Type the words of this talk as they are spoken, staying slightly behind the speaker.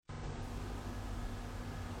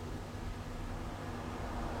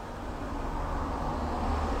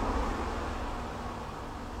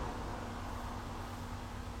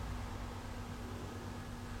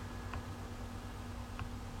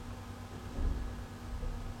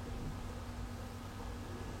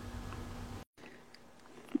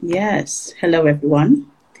Yes. Hello, everyone.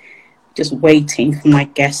 Just waiting for my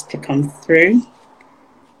guest to come through.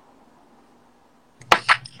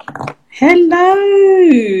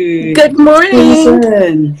 Hello. Good morning.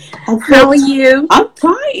 Susan. How are you? I'm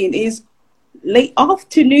fine. It's late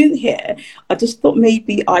afternoon here. I just thought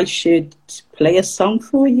maybe I should play a song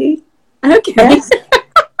for you. Okay. Yes.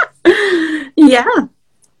 Yeah.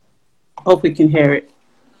 Hope we can hear it.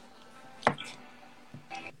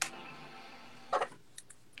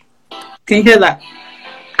 Can you hear that?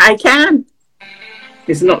 I can.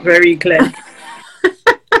 It's not very clear.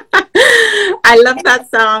 I love that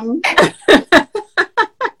song.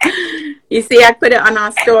 You see, I put it on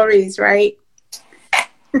our stories, right?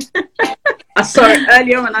 I saw it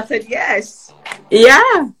earlier and I said yes.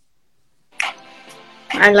 Yeah.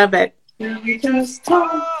 I love it. We just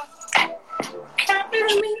talk.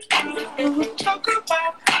 Talk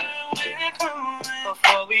about where we're going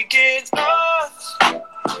before we get lost.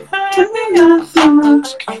 I've never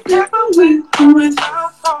felt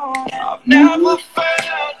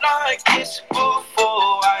like this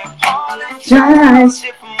before. I apologize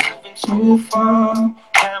if I'm moving too far.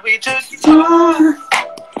 Can we just talk?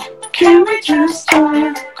 Can we just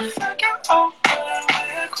talk?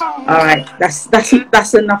 All right,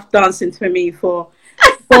 that's enough dancing for me for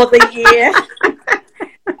the year.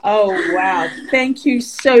 Oh wow! Thank you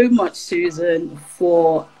so much, Susan,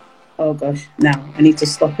 for. Oh gosh, now I need to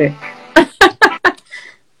stop it.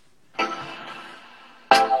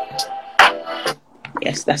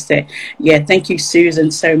 Yes, that's it. Yeah, thank you, Susan,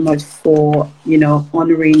 so much for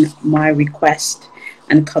honoring my request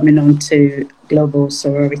and coming on to Global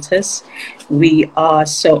Sororitas. We are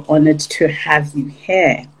so honored to have you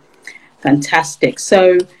here. Fantastic.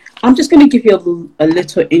 So I'm just going to give you a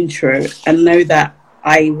little intro. And know that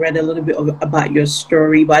I read a little bit about your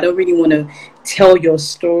story, but I don't really want to tell your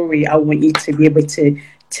story. I want you to be able to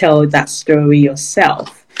tell that story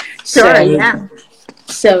yourself. Sure, yeah.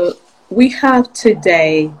 So we have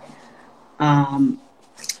today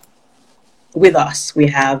with us, we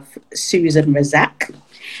have Susan Razak.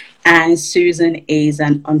 And Susan is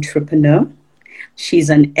an entrepreneur. She's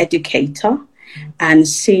an educator. And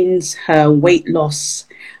since her weight loss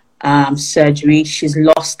surgery, she's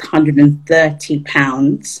lost 130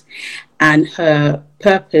 pounds. And her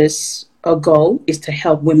purpose or goal is to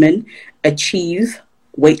help women achieve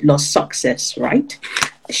weight loss success, right?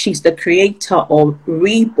 She's the creator of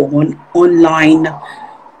Reborn online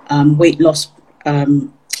weight loss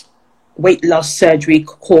surgery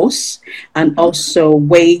course, and also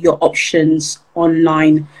Weigh Your Options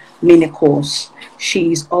online mini course.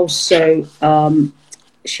 She's also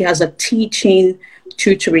she has a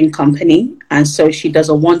tutoring company, and so she does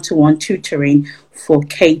a one-to-one tutoring for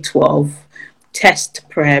K-12, test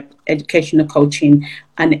prep, educational coaching,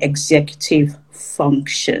 and executive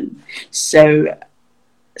function. So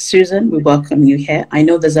Susan, we welcome you here. I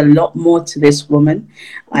know there's a lot more to this woman.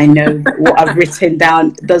 I know what I've written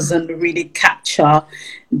down doesn't really capture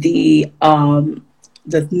the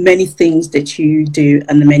many things that you do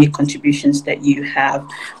and the many contributions that you have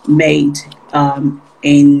made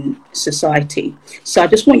in society. So I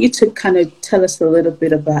just want you to kind of tell us a little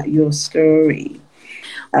bit about your story.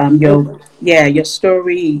 Your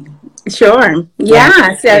story. Sure.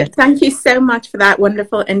 Yeah. So thank you so much for that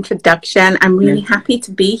wonderful introduction. I'm really happy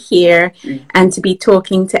to be here and to be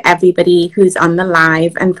talking to everybody who's on the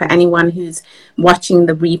live and for anyone who's watching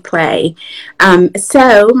the replay.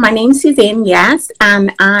 So my name's Suzanne, yes,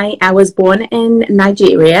 and I was born in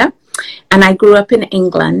Nigeria and I grew up in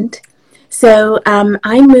England. So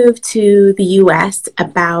I moved to the US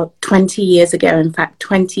about 20 years ago, in fact,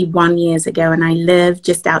 21 years ago, and I live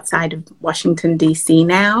just outside of Washington, D.C.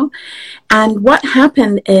 now. And what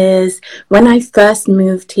happened is when I first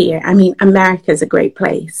moved here, I mean, America's a great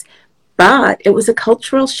place, but it was a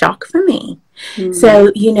cultural shock for me.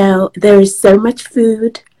 So, there is so much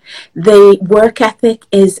food. The work ethic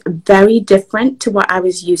is very different to what I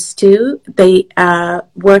was used to. The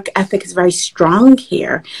work ethic is very strong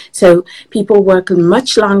here. So people work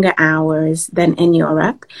much longer hours than in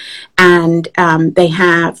Europe. And they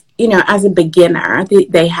have, as a beginner,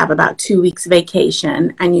 they have about 2 weeks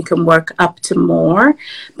vacation and you can work up to more.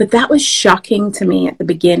 But that was shocking to me at the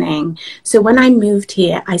beginning. So when I moved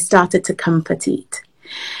here, I started to comfort eat.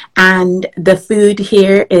 And the food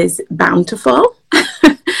here is bountiful.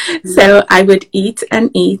 So I would eat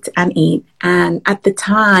and eat and eat. And at the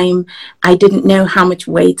time, I didn't know how much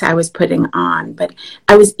weight I was putting on, but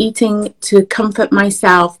I was eating to comfort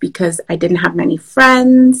myself because I didn't have many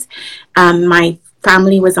friends. My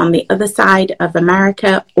family was on the other side of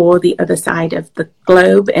America or the other side of the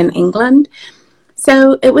globe in England.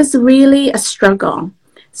 So it was really a struggle.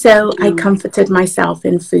 So I comforted myself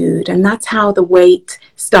in food, and that's how the weight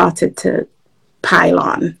started to pile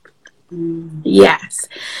on. Yes.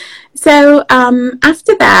 So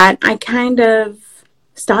after that, I kind of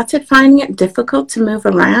started finding it difficult to move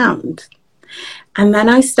around. And then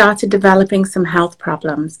I started developing some health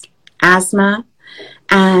problems, asthma.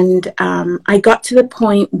 And I got to the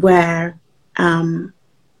point where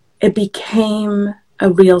it became a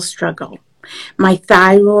real struggle. My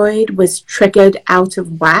thyroid was triggered out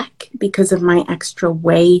of whack because of my extra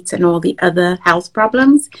weight and all the other health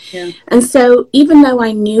problems. Yeah. And so even though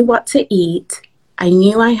I knew what to eat, I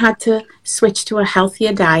knew I had to switch to a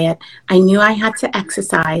healthier diet, I knew I had to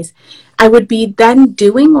exercise, I would be then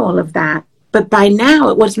doing all of that. But by now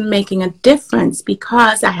it wasn't making a difference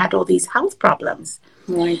because I had all these health problems.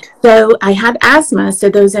 Right. So I had asthma, so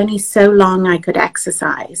there was only so long I could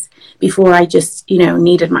exercise before I just,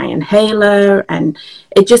 needed my inhaler, and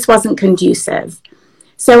it just wasn't conducive.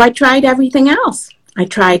 So I tried everything else. I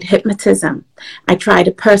tried hypnotism. I tried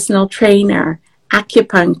a personal trainer,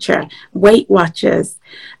 acupuncture, Weight Watchers,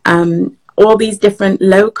 all these different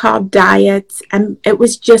low-carb diets, and it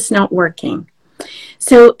was just not working.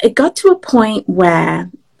 So it got to a point where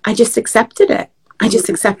I just accepted it. I just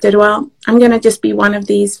accepted, well, I'm going to just be one of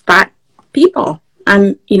these fat people.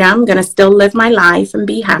 I'm going to still live my life and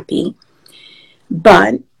be happy.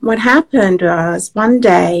 But what happened was one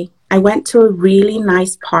day I went to a really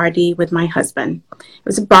nice party with my husband. It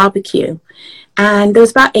was a barbecue, and there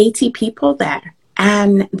was about 80 people there.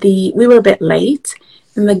 And we were a bit late,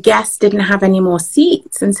 and the guests didn't have any more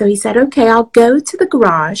seats. And so he said, okay, I'll go to the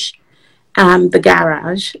garage,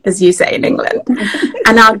 as you say in England,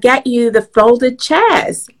 and I'll get you the folded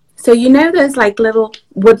chairs. So those like little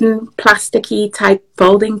wooden plasticky type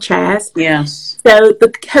folding chairs? Yes. So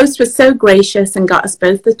the host was so gracious and got us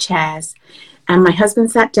both the chairs. And my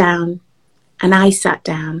husband sat down, and I sat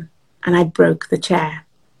down, and I broke the chair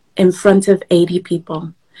in front of 80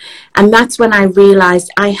 people. And that's when I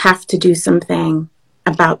realized I have to do something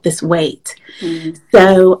about this weight.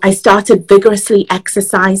 So I started vigorously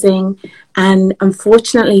exercising, and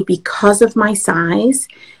unfortunately, because of my size,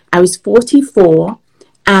 I was 44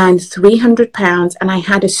 and 300 pounds, and I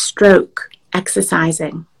had a stroke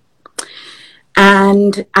exercising.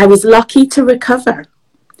 And I was lucky to recover.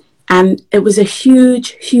 And it was a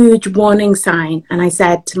huge, huge warning sign. And I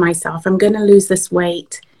said to myself, I'm going to lose this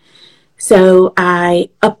weight. So I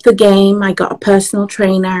upped the game. I got a personal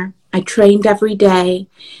trainer. I trained every day.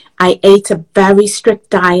 I ate a very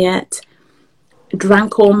strict diet,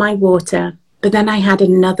 drank all my water. But then I had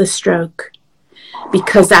another stroke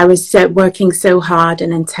because I was working so hard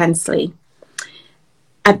and intensely.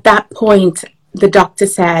 At that point, the doctor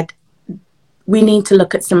said, we need to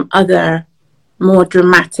look at some other more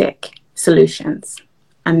dramatic solutions.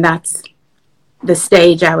 And that's the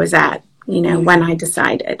stage I was at, when I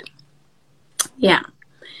decided. Yeah.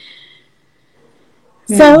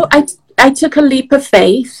 So I took a leap of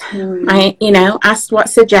faith. I, asked what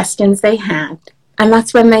suggestions they had. And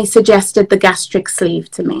that's when they suggested the gastric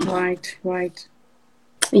sleeve to me. Right.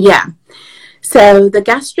 Yeah. So the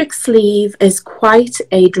gastric sleeve is quite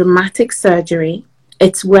a dramatic surgery.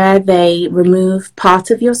 It's where they remove part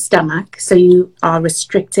of your stomach, so you are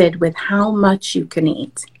restricted with how much you can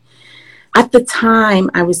eat. At the time,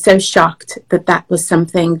 I was so shocked that that was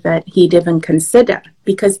something that he'd even consider,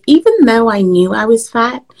 because even though I knew I was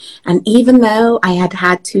fat, and even though I had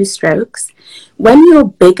had 2 strokes, when you're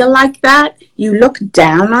bigger like that, you look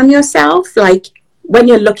down on yourself. Like when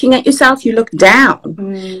you're looking at yourself, you look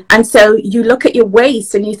down. And so you look at your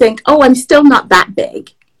waist and you think, oh, I'm still not that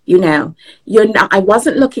big. I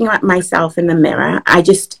wasn't looking at myself in the mirror. I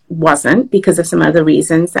just wasn't, because of some other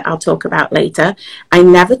reasons that I'll talk about later. I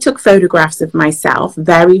never took photographs of myself,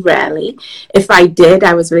 very rarely. If I did,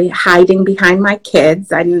 I was really hiding behind my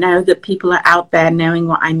kids. I know that people are out there knowing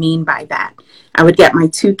what I mean by that. I would get my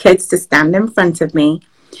 2 kids to stand in front of me.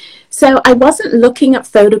 So I wasn't looking at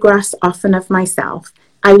photographs often of myself.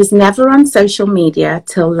 I was never on social media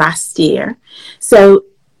till last year. So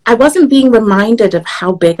I wasn't being reminded of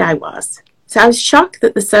how big I was. So I was shocked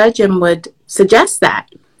that the surgeon would suggest that.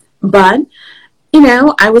 But,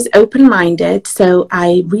 I was open-minded, so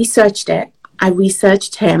I researched it. I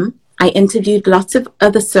researched him. I interviewed lots of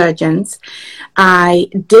other surgeons. I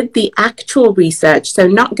did the actual research, so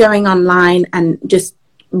not going online and just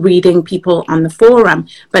reading people on the forum,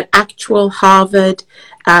 but actual Harvard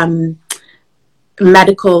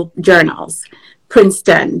medical journals,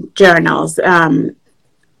 Princeton journals,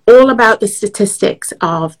 all about the statistics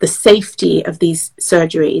of the safety of these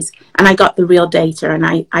surgeries. And I got the real data, and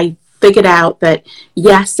I figured out that,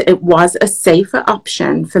 yes, it was a safer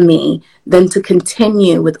option for me than to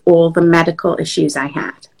continue with all the medical issues I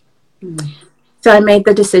had. So I made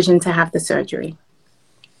the decision to have the surgery.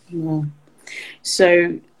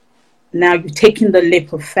 So now you've taken the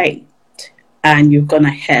leap of faith and you've gone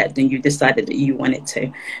ahead and you decided that you wanted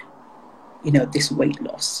to, this weight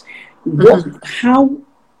loss. What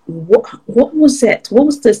was it? What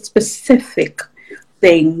was the specific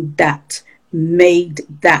thing that made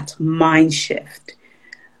that mind shift?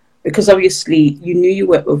 Because obviously you knew you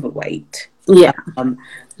were overweight. Yeah.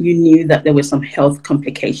 You knew that there were some health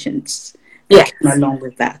complications that came along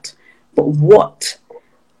with that. But what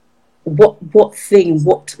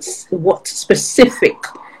specific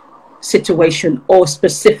situation or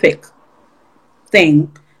specific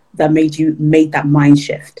thing that made that mind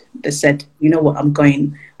shift that said, you know what, I'm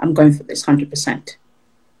going for this 100%?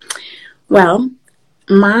 Well,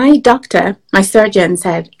 my doctor, my surgeon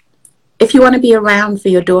said, if you want to be around for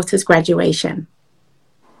your daughter's graduation,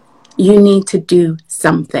 you need to do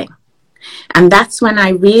something. And that's when I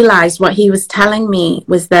realized what he was telling me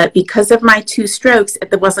was that because of my 2 strokes,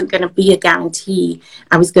 there wasn't going to be a guarantee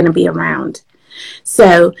I was going to be around.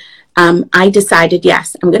 So I decided,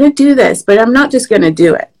 yes, I'm going to do this, but I'm not just going to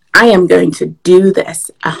do it. I am going to do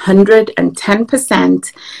this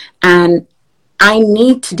 110%. And I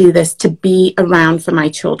need to do this to be around for my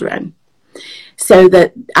children so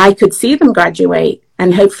that I could see them graduate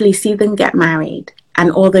and hopefully see them get married and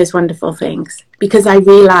all those wonderful things. Because I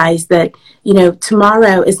realized that,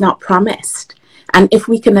 tomorrow is not promised. And if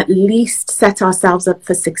we can at least set ourselves up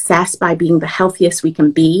for success by being the healthiest we can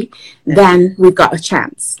be, then we've got a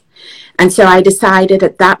chance. And so I decided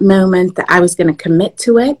at that moment that I was going to commit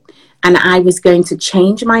to it and I was going to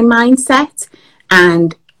change my mindset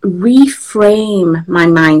and reframe my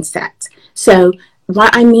mindset. So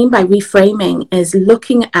what I mean by reframing is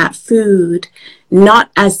looking at food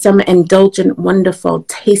not as some indulgent, wonderful,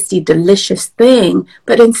 tasty, delicious thing,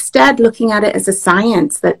 but instead looking at it as a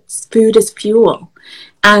science that food is fuel.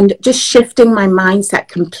 And just shifting my mindset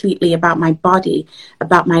completely about my body,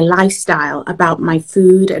 about my lifestyle, about my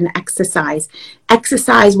food and exercise.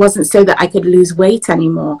 Exercise wasn't so that I could lose weight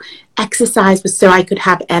anymore. Exercise was so I could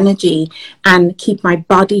have energy and keep my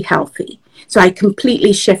body healthy. So I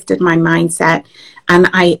completely shifted my mindset and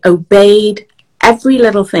I obeyed every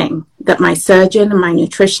little thing that my surgeon and my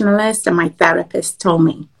nutritionalist and my therapist told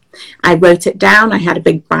me. I wrote it down. I had a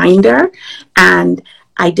big binder and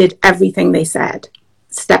I did everything they said,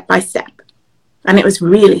 step by step. And it was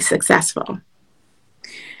really successful.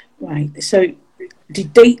 Right. So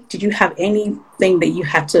did you have anything that you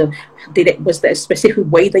had to, was there a specific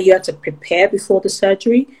way that you had to prepare before the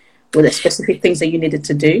surgery? Were there specific things that you needed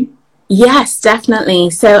to do? Yes, definitely.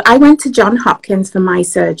 So I went to Johns Hopkins for my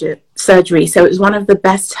surgery. So it was one of the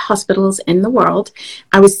best hospitals in the world.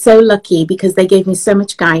 I was so lucky because they gave me so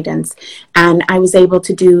much guidance and I was able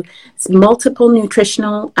to do multiple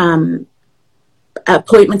nutritional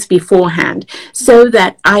appointments beforehand so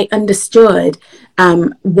that I understood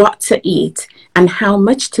what to eat and how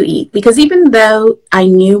much to eat. Because even though I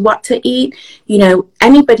knew what to eat,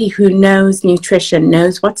 anybody who knows nutrition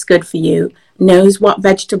knows what's good for you, knows what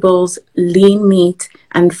vegetables, lean meat,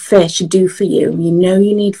 and fish do for you. You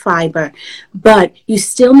need fiber, but you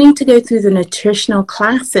still need to go through the nutritional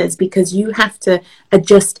classes because you have to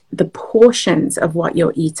adjust the portions of what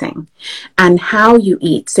you're eating and how you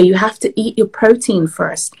eat. So you have to eat your protein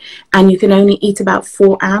first, and you can only eat about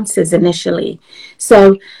 4 ounces initially.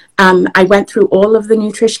 So I went through all of the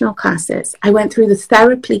nutritional classes. I went through the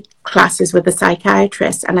therapy classes with a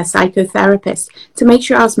psychiatrist and a psychotherapist to make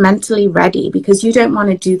sure I was mentally ready, because you don't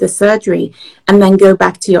want to do the surgery and then go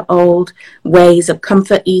back to your old ways of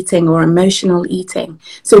comfort eating or emotional eating.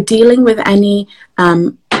 So dealing with any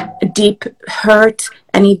deep hurt,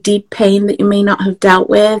 any deep pain that you may not have dealt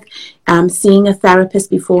with, seeing a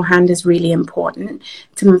therapist beforehand is really important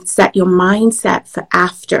to set your mindset for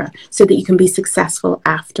after so that you can be successful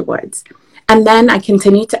afterwards. And then I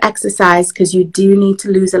continued to exercise because you do need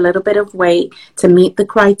to lose a little bit of weight to meet the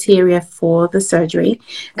criteria for the surgery.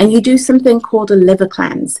 And you do something called a liver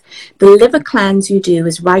cleanse. The liver cleanse you do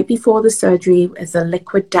is right before the surgery as a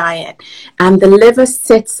liquid diet. And the liver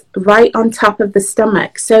sits right on top of the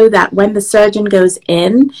stomach so that when the surgeon goes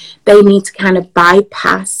in, they need to kind of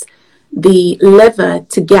bypass the liver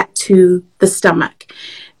to get to the stomach.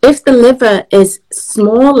 If the liver is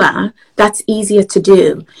smaller, that's easier to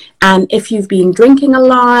do. And if you've been drinking a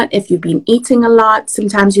lot, if you've been eating a lot,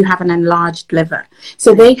 sometimes you have an enlarged liver.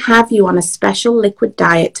 So they have you on a special liquid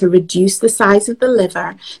diet to reduce the size of the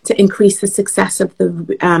liver to increase the success of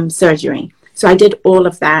the surgery. So I did all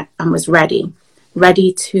of that and was ready.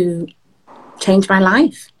 ready to change my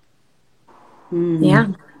life. Yeah.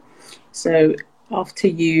 So after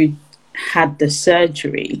you had the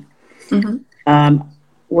surgery,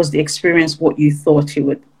 was the experience what you thought it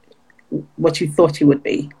would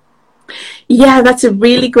be? Yeah, that's a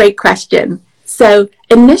really great question. So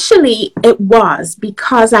initially it was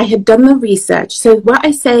because I had done the research. So what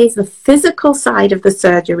I say is the physical side of the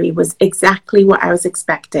surgery was exactly what I was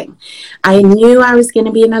expecting. I knew I was going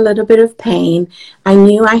to be in a little bit of pain. I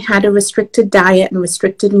knew I had a restricted diet and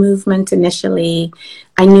restricted movement initially.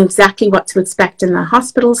 I knew exactly what to expect in the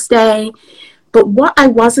hospital stay. But what I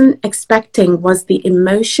wasn't expecting was the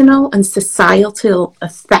emotional and societal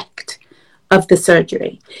effect of the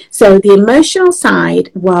surgery. So the emotional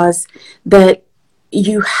side was that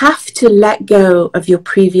you have to let go of your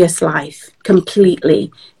previous life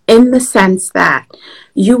completely, in the sense that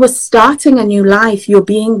you were starting a new life, you're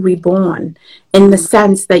being reborn, in the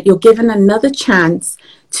sense that you're given another chance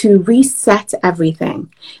to reset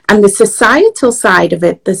everything. And the societal side of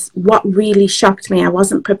it, this what really shocked me. I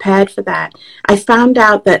wasn't prepared for that. I found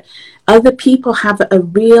out that other people have a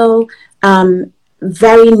real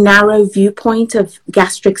very narrow viewpoint of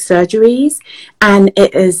gastric surgeries, and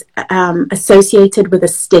it is associated with a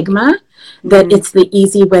stigma that it's the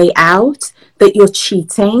easy way out, that you're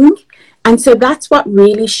cheating. And so that's what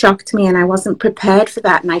really shocked me, and I wasn't prepared for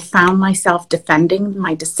that, and I found myself defending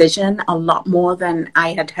my decision a lot more than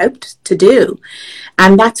I had hoped to do.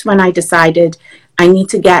 And that's when I decided I need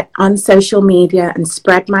to get on social media and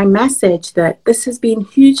spread my message that this has been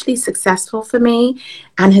hugely successful for me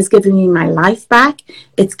and has given me my life back.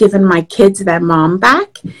 It's given my kids their mom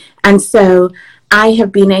back. And so I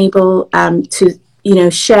have been able to,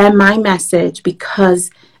 share my message,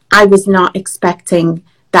 because I was not expecting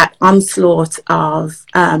that onslaught of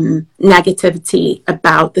negativity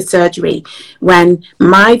about the surgery, when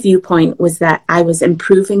my viewpoint was that I was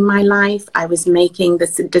improving my life. I was making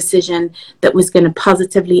this decision that was going to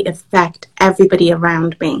positively affect everybody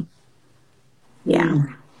around me. Yeah.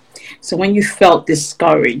 So when you felt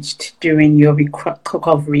discouraged during your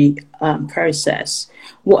recovery process,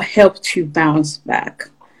 what helped you bounce back?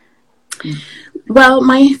 Well,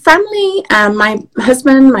 my family, my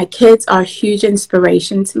husband, my kids are a huge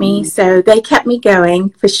inspiration to me. So they kept me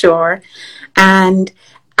going for sure. And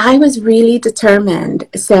I was really determined.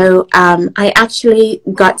 So I actually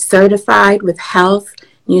got certified with health,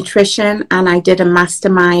 nutrition, and I did a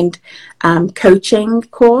mastermind coaching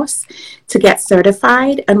course to get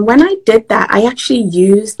certified. And when I did that, I actually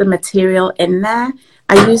used the material in there.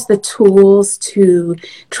 I used the tools to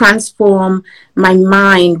transform my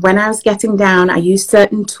mind. When I was getting down, I used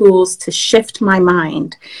certain tools to shift my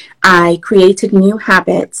mind. I created new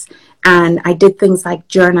habits, and I did things like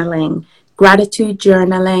journaling, gratitude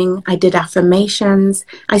journaling. I did affirmations.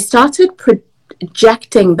 I started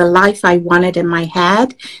projecting the life I wanted in my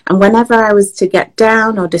head. And whenever I was to get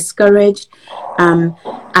down or discouraged,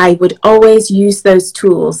 I would always use those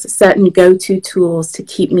tools, certain go-to tools, to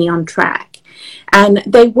keep me on track. And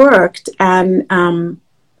they worked, and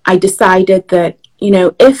I decided that,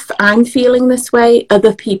 if I'm feeling this way,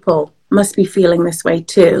 other people must be feeling this way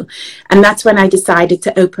too. And that's when I decided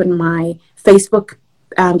to open my Facebook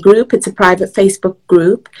group. It's a private Facebook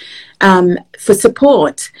group for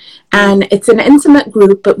support. And it's an intimate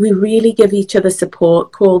group, but we really give each other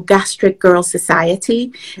support, called Gastric Girl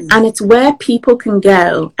Society. And it's where people can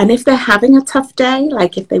go. And if they're having a tough day,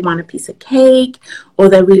 like if they want a piece of cake or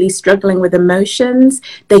they're really struggling with emotions,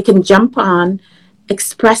 they can jump on,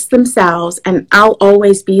 express themselves, and I'll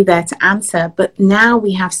always be there to answer. But now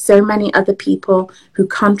we have so many other people who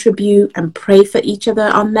contribute and pray for each other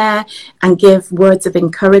on there and give words of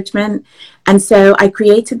encouragement. And so I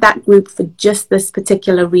created that group for just this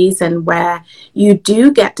particular reason, where you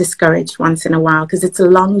do get discouraged once in a while because it's a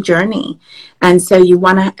long journey. And so you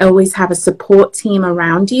want to always have a support team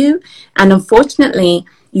around you. And unfortunately,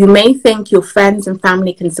 you may think your friends and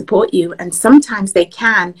family can support you, and sometimes they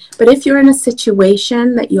can. But if you're in a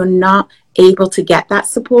situation that you're not able to get that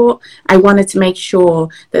support, I wanted to make sure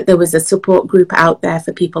that there was a support group out there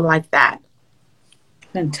for people like that.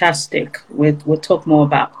 Fantastic. We'll talk more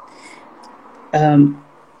about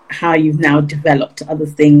how you've now developed other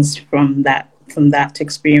things from that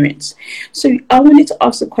experience. So I wanted to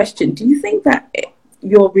ask a question. Do you think that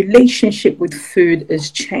your relationship with food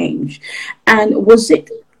has changed? And was it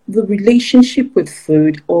the relationship with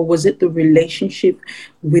food, or was it the relationship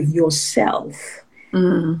with yourself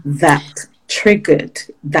that triggered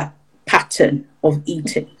that pattern of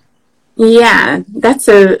eating? Yeah, that's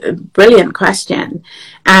a brilliant question,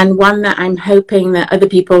 and one that I'm hoping that other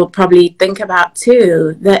people probably think about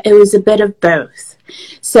too, that it was a bit of both.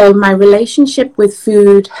 So my relationship with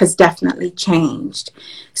food has definitely changed.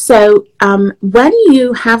 So when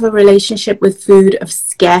you have a relationship with food of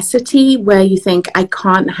scarcity, where you think, I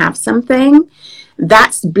can't have something,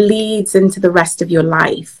 that bleeds into the rest of your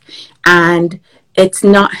life. And it's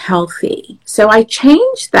not healthy. So I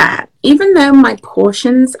changed that. Even though my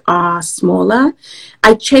portions are smaller,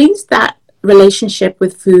 I changed that relationship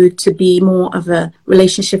with food to be more of a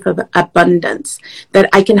relationship of abundance, that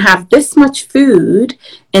I can have this much food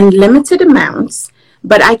in limited amounts,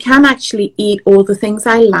 but I can actually eat all the things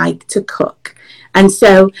I like to cook. And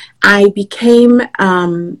so I became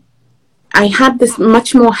I had this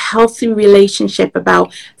much more healthy relationship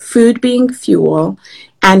about food being fuel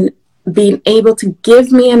and being able to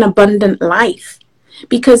give me an abundant life.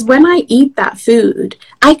 Because when I eat that food,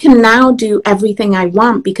 I can now do everything I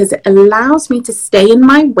want because it allows me to stay in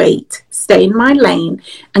my weight, stay in my lane,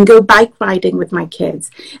 and go bike riding with my kids,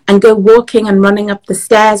 and go walking and running up the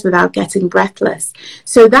stairs without getting breathless.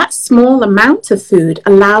 So that small amount of food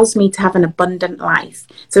allows me to have an abundant life.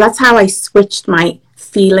 So that's how I switched my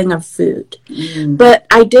feeling of food. But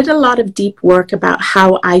I did a lot of deep work about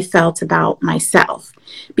how I felt about myself,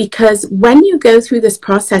 because when you go through this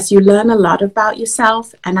process, you learn a lot about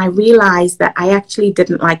yourself. And I realized that I actually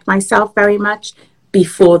didn't like myself very much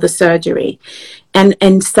before the surgery. And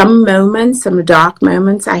in some moments, some dark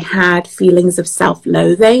moments, I had feelings of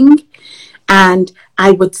self-loathing, and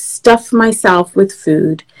I would stuff myself with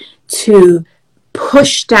food to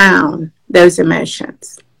push down those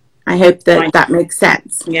emotions. I hope that that makes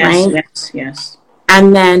sense. Yes, right? yes.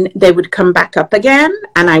 And then they would come back up again,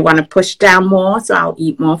 and I want to push down more, so I'll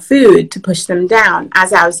eat more food to push them down.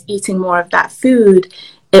 As I was eating more of that food,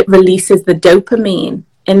 it releases the dopamine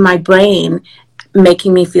in my brain,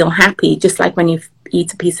 making me feel happy, just like when you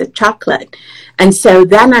eat a piece of chocolate. And so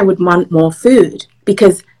then I would want more food,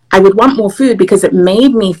 because I would want more food because it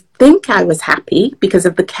made me think I was happy because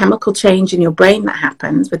of the chemical change in your brain that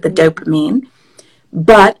happens with the dopamine.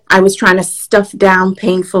 But I was trying to stuff down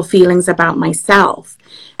painful feelings about myself.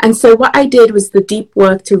 And so what I did was the deep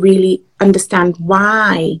work to really understand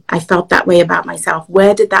why I felt that way about myself.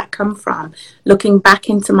 Where did that come from? Looking back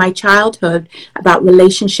into my childhood about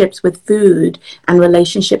relationships with food and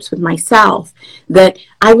relationships with myself, that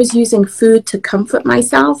I was using food to comfort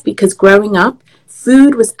myself, because growing up,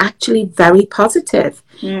 food was actually very positive.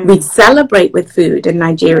 We'd celebrate with food in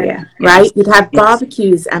Nigeria, right? We'd have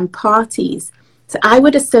barbecues and parties. So I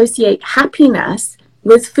would associate happiness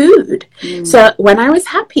with food. So when I was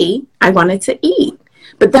happy, I wanted to eat.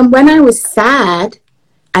 But then when I was sad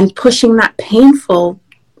and pushing that painful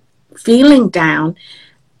feeling down,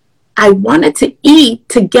 I wanted to eat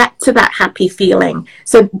to get to that happy feeling.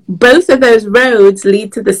 So both of those roads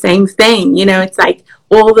lead to the same thing. You know, it's like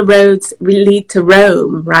all the roads lead to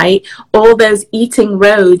Rome, right? All those eating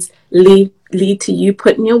roads lead to you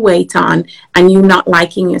putting your weight on and you not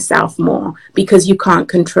liking yourself more because you can't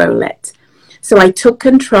control it. So I took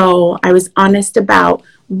control. I was honest about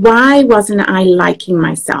why wasn't I liking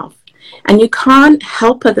myself? And you can't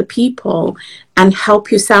help other people and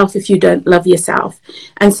help yourself if you don't love yourself.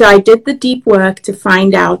 And so I did the deep work to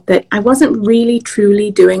find out that I wasn't really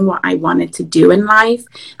truly doing what I wanted to do in life.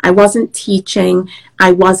 I wasn't teaching.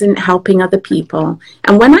 I wasn't helping other people.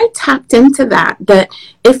 And when I tapped into that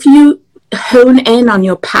if you hone in on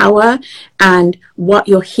your power and what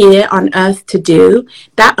you're here on earth to do,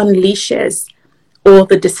 that unleashes all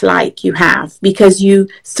the dislike you have, because you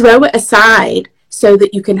throw it aside so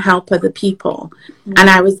that you can help other people. And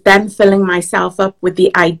I was then filling myself up with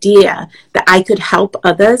the idea that I could help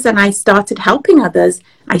others, and I started helping others.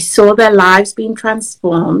 I saw their lives being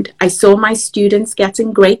transformed. I saw my students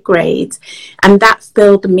getting great grades, and that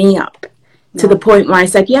filled me up to the point where I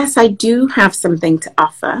said, yes, I do have something to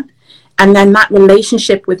offer. And then that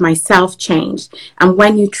relationship with myself changed. And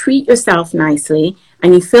when you treat yourself nicely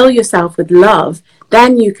and you fill yourself with love,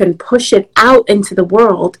 then you can push it out into the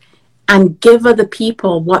world and give other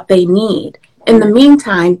people what they need. In the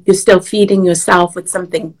meantime, you're still feeding yourself with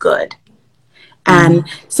something good. And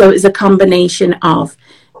so it's a combination of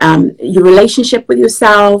your relationship with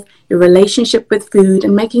yourself, your relationship with food,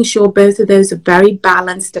 and making sure both of those are very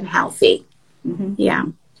balanced and healthy. Yeah.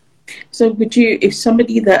 So would you, if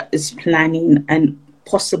somebody that is planning and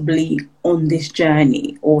possibly on this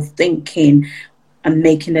journey or thinking and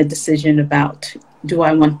making a decision about, do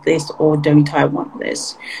I want this or don't I want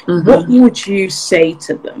this? What would you say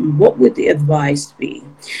to them? What would the advice be?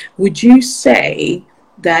 Would you say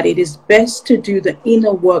that it is best to do the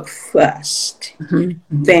inner work first,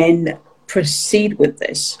 then proceed with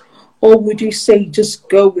this? Or would you say just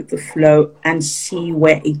go with the flow and see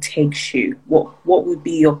where it takes you? What would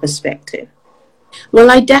be your perspective?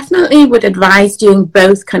 Well, I definitely would advise doing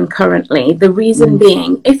both concurrently. The reason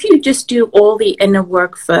being, if you just do all the inner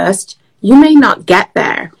work first, you may not get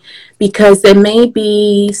there, because there may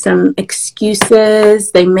be some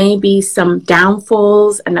excuses, there may be some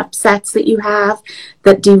downfalls and upsets that you have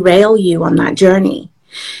that derail you on that journey.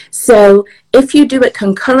 So if you do it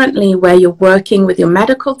concurrently, where you're working with your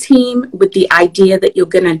medical team with the idea that you're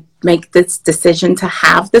going to make this decision to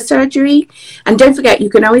have the surgery, and don't forget, you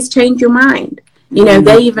can always change your mind. You know,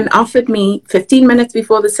 they even offered me 15 minutes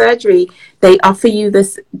before the surgery, they offer you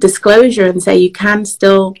this disclosure and say you can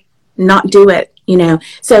still not do it, you know.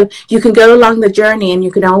 So you can go along the journey and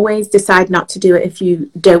you can always decide not to do it if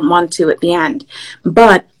you don't want to at the end.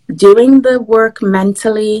 But doing the work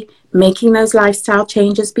mentally, making those lifestyle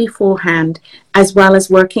changes beforehand, as well as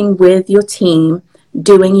working with your team,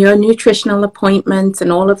 doing your nutritional appointments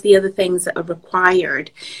and all of the other things that are required,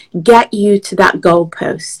 get you to that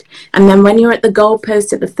goalpost. And then when you're at the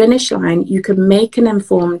goalpost at the finish line, you can make an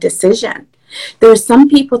informed decision. There are some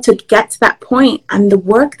people to get to that point, and the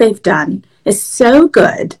work they've done is so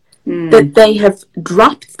good that they have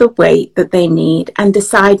dropped the weight that they need and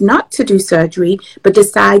decide not to do surgery, but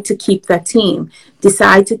decide to keep their team,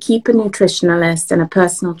 decide to keep a nutritionalist and a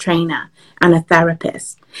personal trainer and a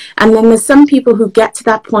therapist. And then there's some people who get to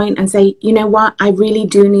that point and say, you know what, I really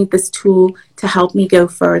do need this tool to help me go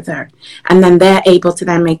further. And then they're able to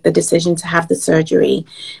then make the decision to have the surgery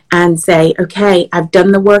and say, okay, I've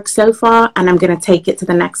done the work so far and I'm going to take it to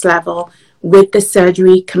the next level with the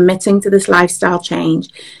surgery, committing to this lifestyle change.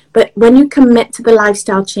 But when you commit to the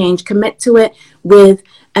lifestyle change, commit to it with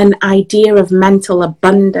an idea of mental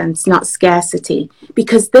abundance, not scarcity,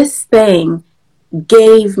 because this thing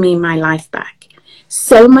gave me my life back.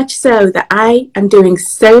 So much so that I am doing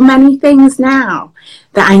so many things now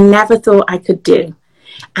that I never thought I could do.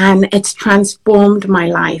 And it's transformed my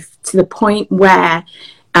life to the point where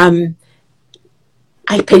I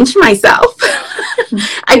pinch myself.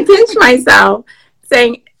 I pinch myself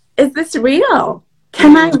saying, is this real?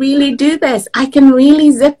 Can I really do this? I can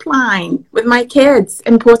really zip line with my kids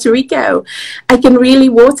in Puerto Rico. I can really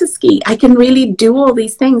water ski. I can really do all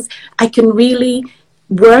these things. I can really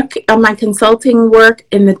work on my consulting work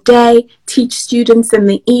in the day, teach students in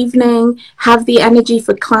the evening, have the energy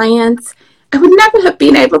for clients. I would never have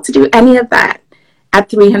been able to do any of that at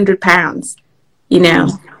 300 pounds, you know.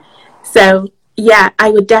 So yeah, I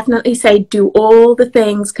would definitely say do all the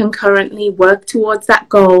things concurrently, work towards that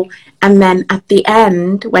goal, and then at the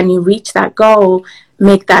end, when you reach that goal,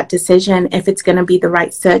 make that decision if it's going to be the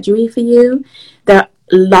right surgery for you. There are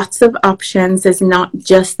lots of options. There's not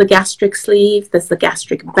just the gastric sleeve, there's the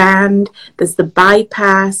gastric band, there's the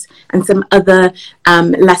bypass, and some other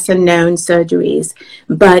lesser known surgeries.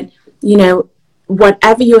 But, you know,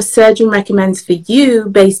 whatever your surgeon recommends for you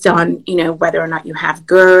based on, you know, whether or not you have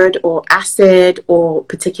GERD or acid or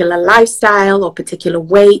particular lifestyle or particular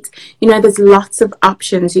weight, you know, there's lots of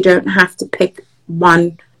options. You don't have to pick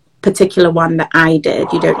one particular one that I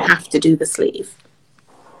did. You don't have to do the sleeve.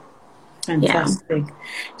 Fantastic. Yeah.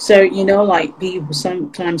 So, you know, like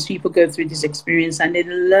sometimes people go through this experience and they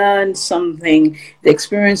learn something. The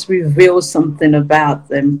experience reveals something about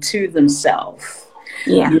them to themselves.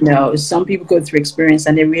 Yeah. You know, some people go through experience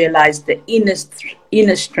and they realize the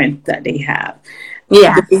inner strength that they have,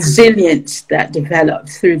 the resilience that developed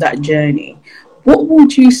through that journey. What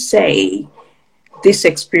would you say this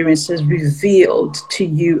experience has revealed to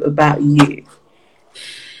you about you?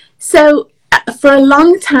 So for a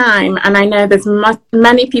long time, and I know there's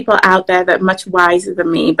many people out there that are much wiser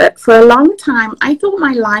than me, but for a long time, I thought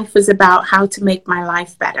my life was about how to make my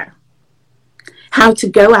life better, how to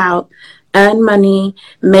go out, earn money,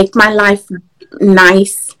 make my life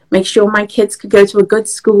nice, make sure my kids could go to a good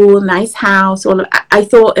school, nice house. I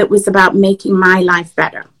thought it was about making my life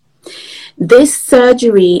better. This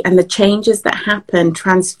surgery and the changes that happened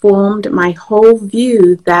transformed my whole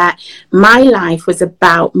view that my life was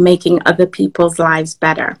about making other people's lives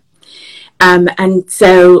better. And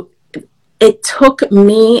so it took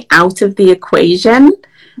me out of the equation,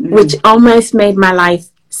 which almost made my life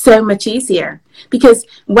so much easier. Because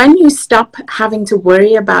when you stop having to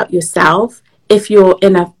worry about yourself, if you're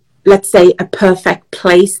in a, let's say, a perfect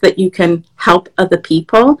place that you can help other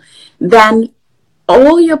people, then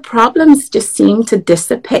all your problems just seem to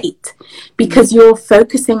dissipate because you're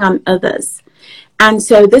focusing on others. And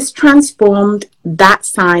so this transformed that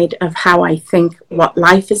side of how I think what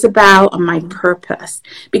life is about and my purpose.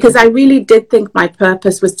 Because I really did think my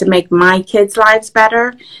purpose was to make my kids' lives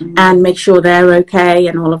better and make sure they're okay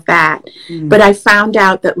and all of that. But I found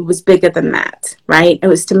out that it was bigger than that, right? It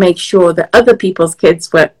was to make sure that other people's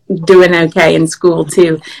kids were doing okay in school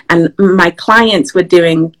too. And my clients were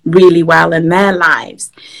doing really well in their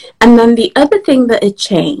lives. And then the other thing that had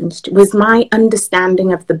changed was my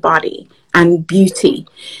understanding of the body and beauty.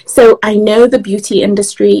 So I know the beauty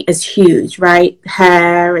industry is huge, right?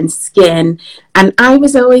 Hair and skin. And I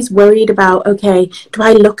was always worried about, okay, do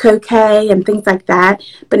I look okay? And things like that.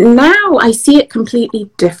 But now I see it completely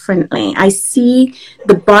differently. I see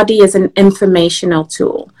the body as an informational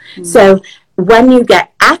tool. So when you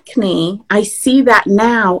get acne, I see that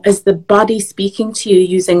now as the body speaking to you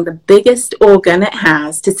using the biggest organ it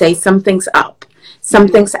has to say something's up.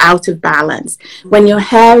 Something's out of balance. When your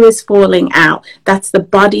hair is falling out, that's the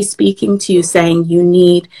body speaking to you saying you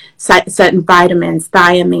need certain vitamins,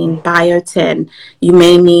 thiamine, biotin. You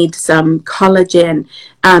may need some collagen.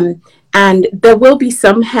 And there will be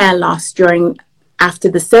some hair loss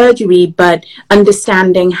after the surgery, but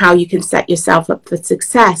understanding how you can set yourself up for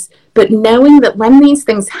success. But knowing that when these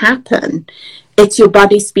things happen, it's your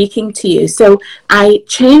body speaking to you. So I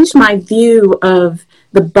changed my view of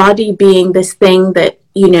the body being this thing that,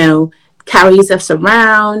 carries us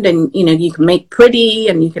around and, you can make pretty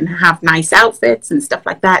and you can have nice outfits and stuff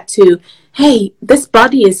like that to, hey, this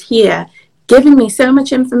body is here giving me so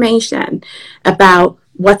much information about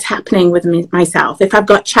what's happening with myself. If I've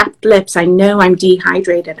got chapped lips, I know I'm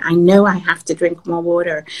dehydrated. I know I have to drink more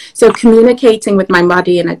water. So communicating with my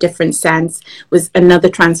body in a different sense was another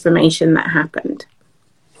transformation that happened.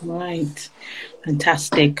 Right.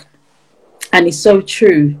 Fantastic. And it's so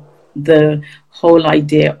true, the whole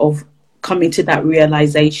idea of coming to that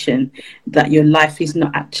realization that your life is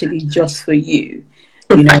not actually just for you.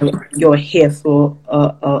 You're here for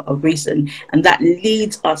a reason. And that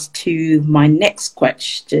leads us to my next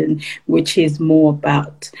question, which is more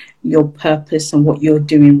about your purpose and what you're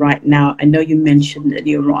doing right now. I know you mentioned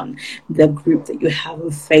earlier on the group that you have on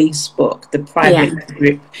Facebook, the private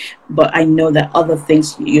group, but I know that other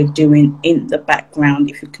things you're doing in the background.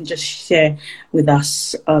 If you can just share with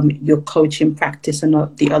us your coaching practice and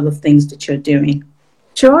the other things that you're doing.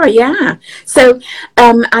 Sure, yeah. So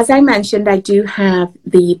as I mentioned, I do have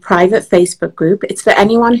the private Facebook group. It's for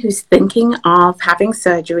anyone who's thinking of having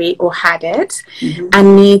surgery or had it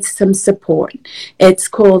and needs some support. It's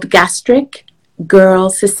called Gastric Girl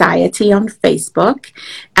Society on Facebook.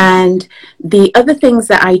 And the other things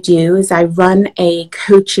that I do is I run a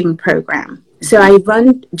coaching program. So I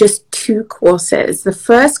run just 2 courses. The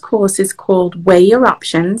first course is called Weigh Your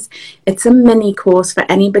Options. It's a mini course for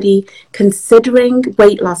anybody considering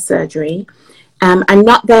weight loss surgery. I'm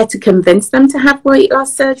not there to convince them to have weight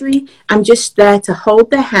loss surgery. I'm just there to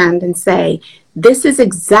hold their hand and say, this is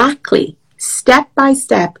exactly step by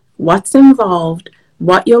step what's involved,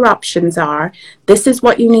 what your options are. This is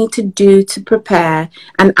what you need to do to prepare.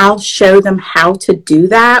 And I'll show them how to do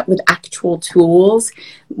that with actual tools,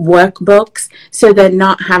 workbooks, so they're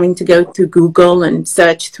not having to go through Google and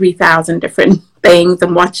search 3,000 different things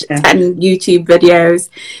and watch 10 YouTube videos.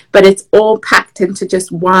 But it's all packed into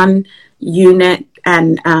just one unit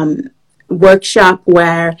and workshop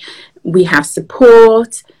where we have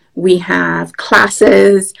support, we have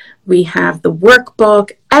classes, we have the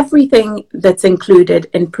workbook, everything that's included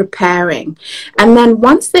in preparing. And then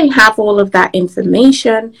once they have all of that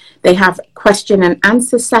information, they have question and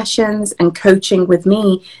answer sessions and coaching with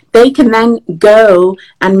me, they can then go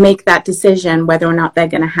and make that decision whether or not they're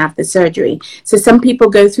going to have the surgery. So some people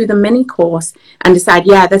go through the mini course and decide,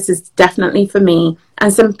 yeah, this is definitely for me.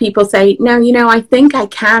 And some people say, no, I think I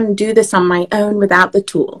can do this on my own without the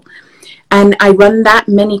tool. And I run that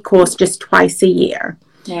mini course just twice a year.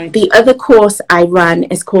 Right. The other course I run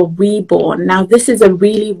is called Reborn. Now, this is a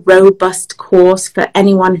really robust course for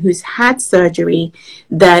anyone who's had surgery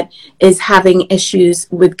that is having issues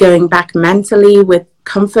with going back mentally, with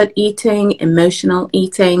comfort eating, emotional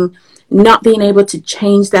eating, not being able to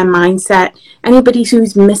change their mindset, anybody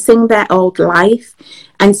who's missing their old life.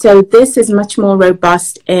 And so this is much more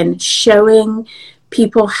robust in showing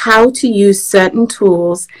people how to use certain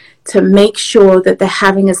tools to make sure that they're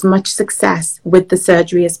having as much success with the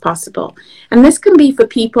surgery as possible. And this can be for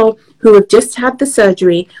people who have just had the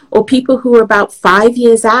surgery or people who are about 5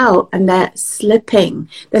 years out and they're slipping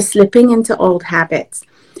into old habits.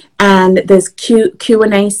 And there's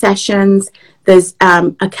Q&A sessions, there's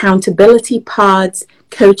accountability pods,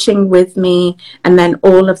 coaching with me, and then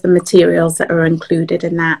all of the materials that are included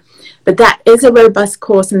in that. But that is a robust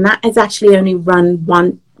course, and that is actually only run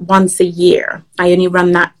once a year. I only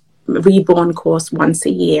run that Reborn course once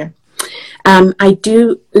a year. I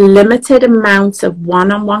do limited amounts of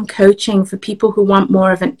one-on-one coaching for people who want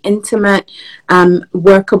more of an intimate,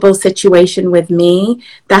 workable situation with me.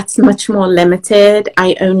 That's much more limited.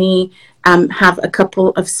 I only have a couple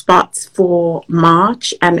of spots for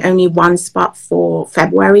March and only one spot for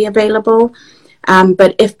February available.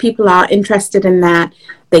 But if people are interested in that,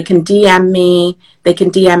 they can DM me. They can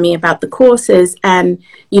DM me about the courses, and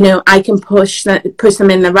I can push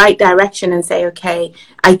them in the right direction and say, okay,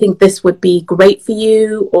 I think this would be great for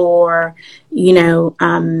you, or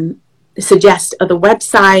suggest other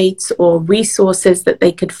websites or resources that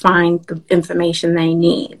they could find the information they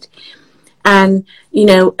need. And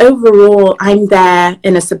overall, I'm there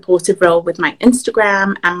in a supportive role with my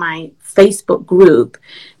Instagram and my Facebook group,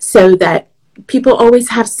 so that people always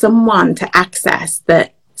have someone to access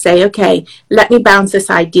that say, okay, let me bounce this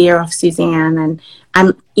idea off Suzanne. And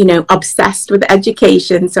I'm, obsessed with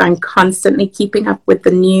education. So I'm constantly keeping up with the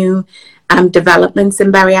new developments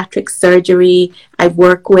in bariatric surgery. I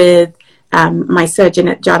work with my surgeon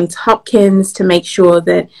at Johns Hopkins to make sure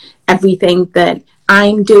that everything that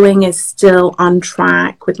I'm doing is still on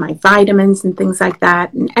track with my vitamins and things like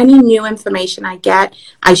that. And any new information I get,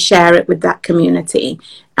 I share it with that community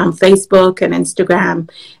on Facebook and Instagram.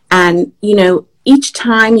 And, each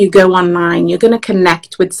time you go online, you're going to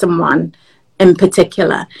connect with someone in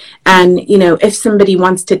particular. And, if somebody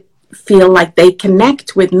wants to feel like they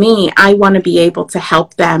connect with me, I want to be able to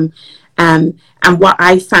help them. And what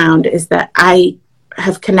I found is that I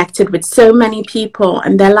have connected with so many people,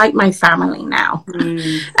 and they're like my family now.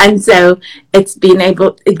 And so it's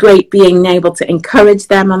great being able to encourage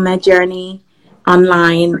them on their journey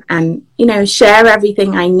online, and share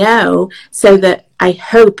everything I know, so that I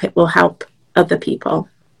hope it will help other people.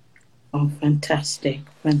 Oh, fantastic.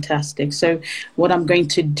 So what I'm going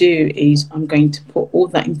to do is I'm going to put all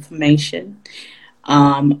that information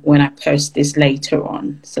when I post this later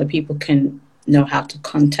on, so people can know how to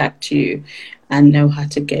contact you and know how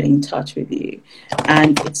to get in touch with you.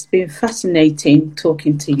 And it's been fascinating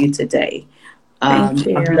talking to you today. Thank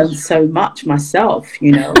you. I've learned so much myself,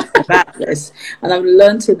 about this, and I've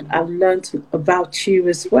learned about you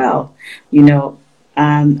as well,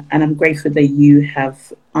 and I'm grateful that you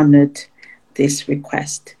have honored this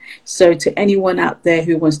request. So to anyone out there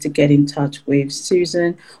who wants to get in touch with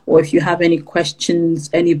Susan, or if you have any questions,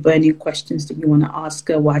 any burning questions that you want to ask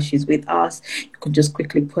her while she's with us, you could just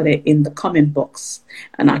quickly put it in the comment box,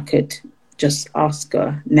 and I could just ask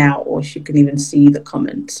her now, or she can even see the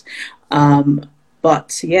comments.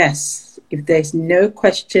 But yes, if there's no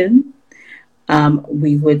question,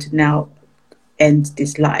 we would now end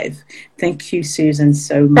this live. Thank you, Susan,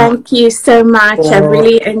 so much. Thank you so much. I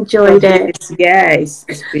really enjoyed it. Yes,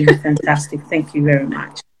 it's been fantastic. Thank you very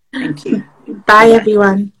much. Thank you. Bye,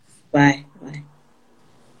 everyone. Bye.